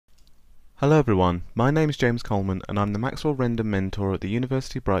Hello everyone, my name is James Coleman and I'm the Maxwell Render Mentor at the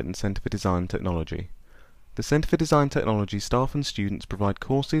University of Brighton Centre for Design Technology. The Centre for Design Technology staff and students provide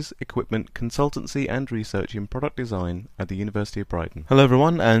courses, equipment, consultancy and research in product design at the University of Brighton. Hello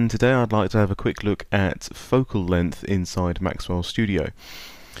everyone, and today I'd like to have a quick look at focal length inside Maxwell Studio.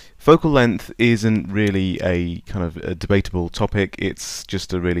 Focal length isn't really a kind of a debatable topic, it's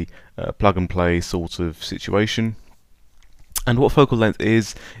just a really plug and play sort of situation. And what focal length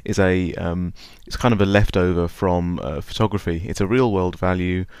is it's kind of a leftover from photography. It's a real-world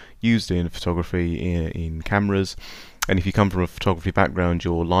value used in photography in cameras, and if you come from a photography background,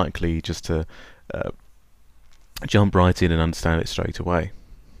 you're likely just to jump right in and understand it straight away.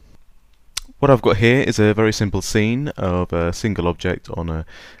 What I've got here is a very simple scene of a single object on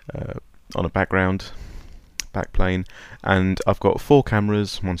a background. Backplane, and I've got 4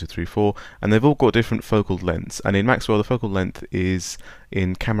 cameras, 1, 2, 3, 4, and they've all got different focal lengths, and in Maxwell the focal length is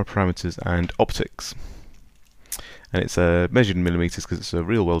in camera parameters and optics, and it's measured in millimeters because it's a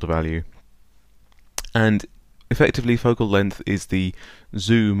real world value, and effectively focal length is the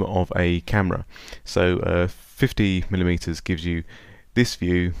zoom of a camera. So 50 millimeters gives you this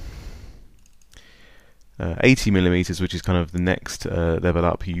view, 80 millimeters, which is kind of the next level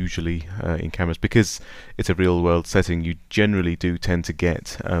up usually in cameras. Because it's a real world setting, you generally do tend to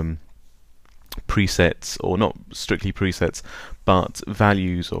get presets, or not strictly presets, but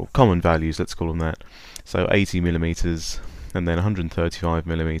values, or common values, let's call them that. So 80 millimeters, and then 135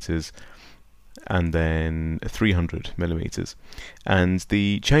 millimeters, and then 300 millimeters. And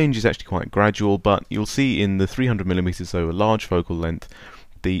the change is actually quite gradual, but you'll see in the 300 millimeters, so a large focal length,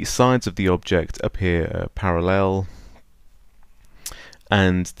 the sides of the object appear parallel,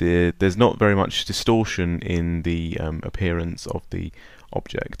 and there's not very much distortion in the appearance of the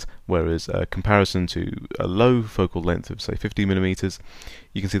object, whereas comparison to a low focal length of say 50 millimeters,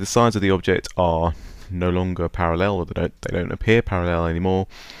 you can see the sides of the object are no longer parallel, or they don't appear parallel anymore.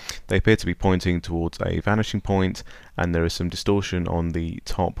 They appear to be pointing towards a vanishing point, and there is some distortion on the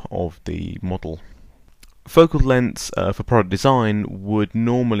top of the model. Focal lengths for product design would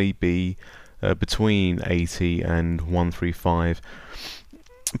normally be between 80 and 135,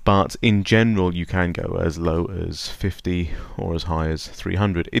 but in general you can go as low as 50 or as high as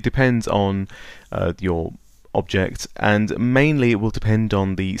 300. It depends on your object, and mainly it will depend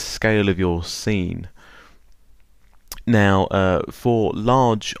on the scale of your scene. Now for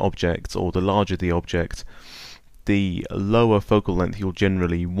large objects, or the larger the object, the lower focal length you'll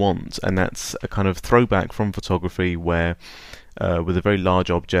generally want, and that's a kind of throwback from photography where with a very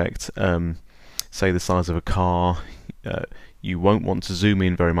large object, say the size of a car, you won't want to zoom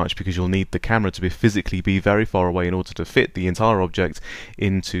in very much because you'll need the camera to physically be very far away in order to fit the entire object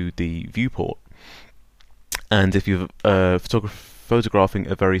into the viewport. And if you're photographing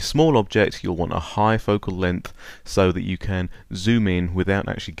a very small object, you'll want a high focal length so that you can zoom in without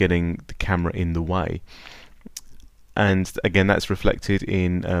actually getting the camera in the way. And again, that's reflected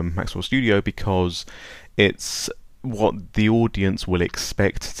in Maxwell Studio because it's what the audience will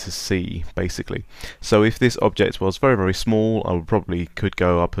expect to see, basically. So if this object was very, very small, I probably could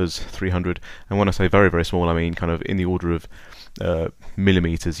go up as 300, and when I say very, very small, I mean kind of in the order of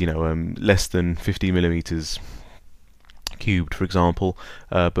millimeters, you know, less than 50 millimeters cubed, for example,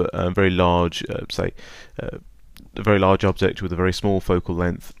 but a very large, say, a very large object with a very small focal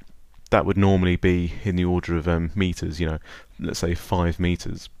length, that would normally be in the order of meters, you know, let's say 5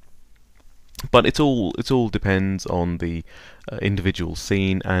 meters. But it all depends on the individual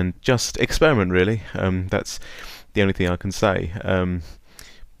scene, and just experiment really. That's the only thing I can say.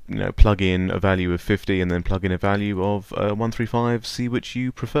 You know, plug in a value of 50 and then plug in a value of 135, see which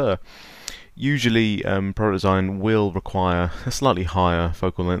you prefer. Usually product design will require a slightly higher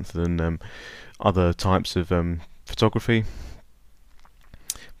focal length than other types of photography,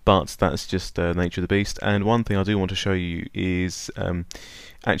 but that's just the nature of the beast. And one thing I do want to show you is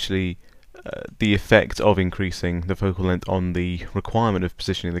actually the effect of increasing the focal length on the requirement of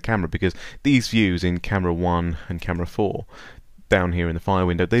positioning the camera, because these views in camera 1 and camera 4 down here in the fire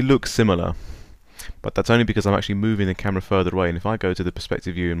window, they look similar, but that's only because I'm actually moving the camera further away. And if I go to the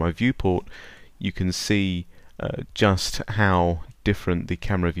perspective view in my viewport, you can see just how different the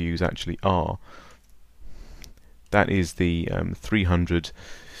camera views actually are. That is the 300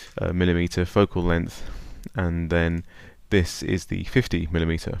 millimeter focal length, and then this is the 50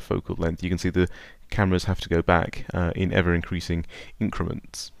 millimeter focal length. You can see the cameras have to go back in ever increasing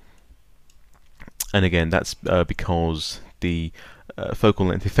increments, and again that's because the focal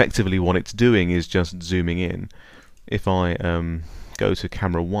length, effectively what it's doing is just zooming in. If I go to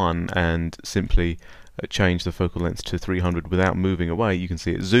camera 1 and simply change the focal length to 300 without moving away, you can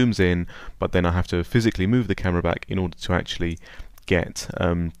see it zooms in, but then I have to physically move the camera back in order to actually get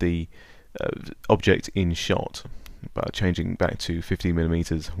the object in shot. But changing back to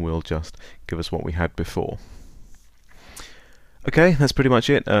 50mm will just give us what we had before. Okay, that's pretty much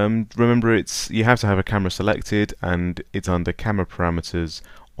it. Remember, you have to have a camera selected, and it's under Camera Parameters,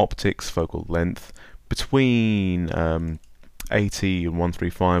 Optics, Focal Length. Between 80 and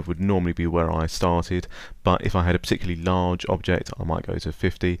 135 would normally be where I started, but if I had a particularly large object, I might go to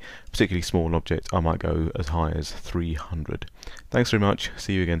 50. A particularly small object, I might go as high as 300. Thanks very much.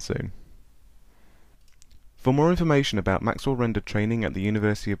 See you again soon. For more information about Maxwell Render training at the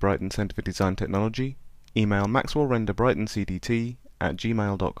University of Brighton Centre for Design Technology, email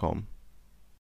maxwellrenderbrightoncdt@gmail.com.